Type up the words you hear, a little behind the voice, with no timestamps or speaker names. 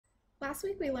Last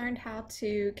week we learned how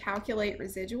to calculate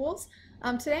residuals.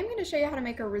 Today I'm going to show you how to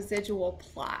make a residual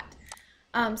plot.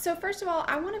 So first of all,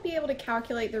 I want to be able to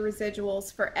calculate the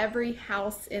residuals for every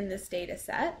house in this data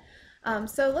set.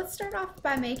 So let's start off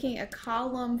by making a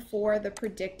column for the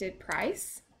predicted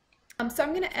price. So I'm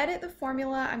going to edit the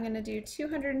formula. I'm going to do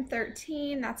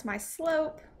 213, that's my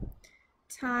slope,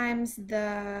 times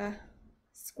the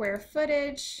square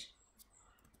footage,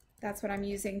 that's what I'm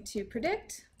using to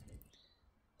predict,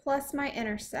 plus my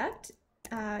intercept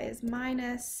is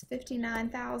minus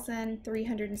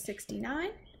 59,369.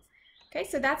 Okay,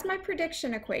 so that's my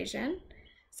prediction equation.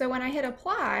 So when I hit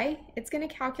apply, it's going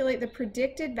to calculate the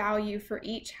predicted value for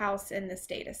each house in this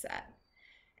data set.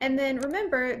 And then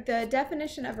remember, the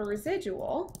definition of a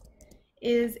residual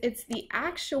is it's the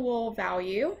actual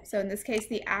value, so in this case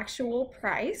the actual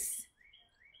price,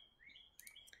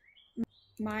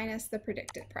 minus the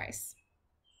predicted price.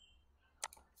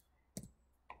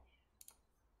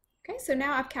 Okay, so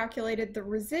now I've calculated the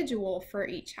residual for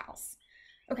each house.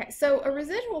 Okay, so a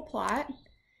residual plot,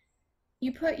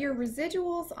 you put your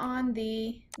residuals on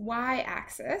the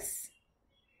y-axis,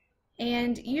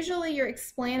 and usually your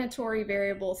explanatory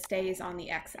variable stays on the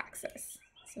x-axis.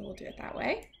 So we'll do it that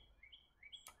way.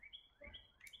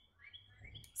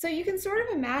 So you can sort of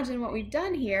imagine what we've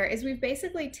done here is we've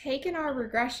basically taken our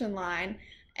regression line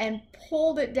and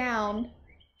pulled it down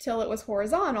till it was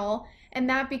horizontal, and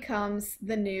that becomes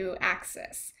the new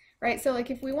axis, right? So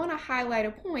like if we want to highlight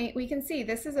a point, we can see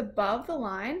this is above the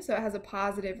line, so it has a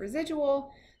positive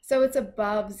residual, so it's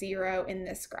above 0 in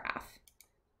this graph.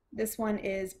 This one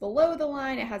is below the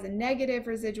line, it has a negative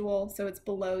residual, so it's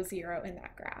below 0 in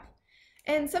that graph.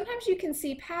 And sometimes you can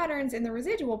see patterns in the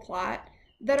residual plot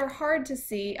that are hard to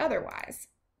see otherwise.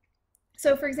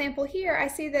 So for example here, I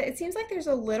see that it seems like there's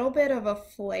a little bit of a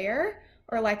flare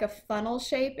or like a funnel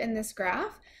shape in this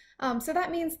graph. So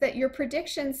that means that your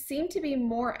predictions seem to be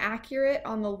more accurate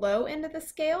on the low end of the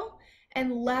scale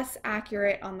and less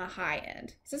accurate on the high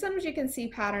end. So sometimes you can see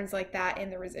patterns like that in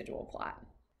the residual plot.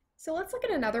 So let's look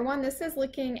at another one. This is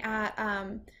looking at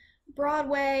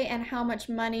Broadway and how much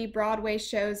money Broadway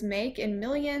shows make in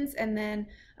millions, and then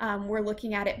we're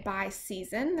looking at it by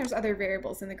season. There's other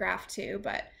variables in the graph too,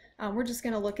 but we're just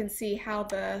going to look and see how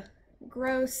the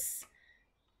gross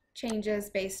changes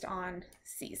based on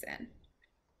season.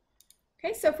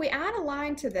 Okay, so if we add a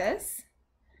line to this,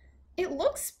 it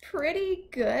looks pretty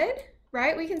good,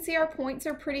 right? We can see our points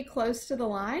are pretty close to the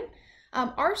line.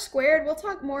 R squared, we'll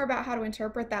talk more about how to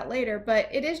interpret that later, but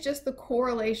it is just the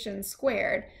correlation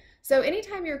squared. So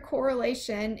anytime your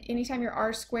correlation, anytime your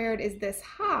R squared is this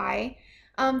high,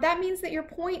 that means that your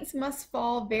points must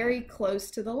fall very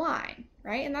close to the line,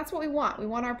 right? And that's what we want. We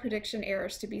want our prediction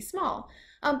errors to be small.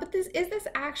 But is this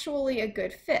actually a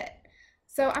good fit?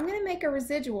 So I'm going to make a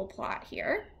residual plot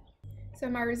here. So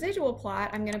my residual plot,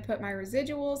 I'm going to put my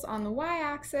residuals on the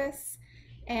y-axis,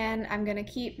 and I'm going to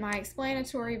keep my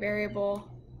explanatory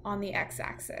variable on the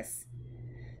x-axis.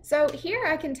 So here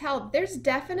I can tell there's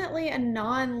definitely a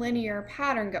non-linear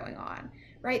pattern going on,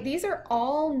 right? These are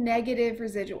all negative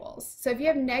residuals. So if you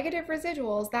have negative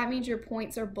residuals, that means your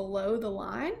points are below the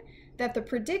line, that the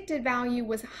predicted value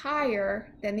was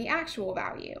higher than the actual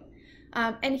value.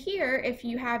 And here, if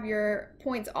you have your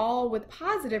points all with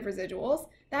positive residuals,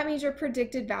 that means your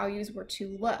predicted values were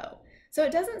too low. So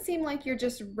it doesn't seem like you're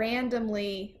just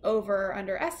randomly over or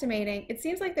underestimating. It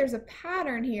seems like there's a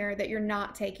pattern here that you're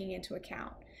not taking into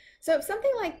account. So if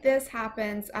something like this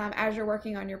happens as you're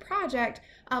working on your project,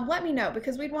 let me know,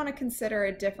 because we'd want to consider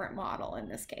a different model in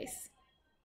this case.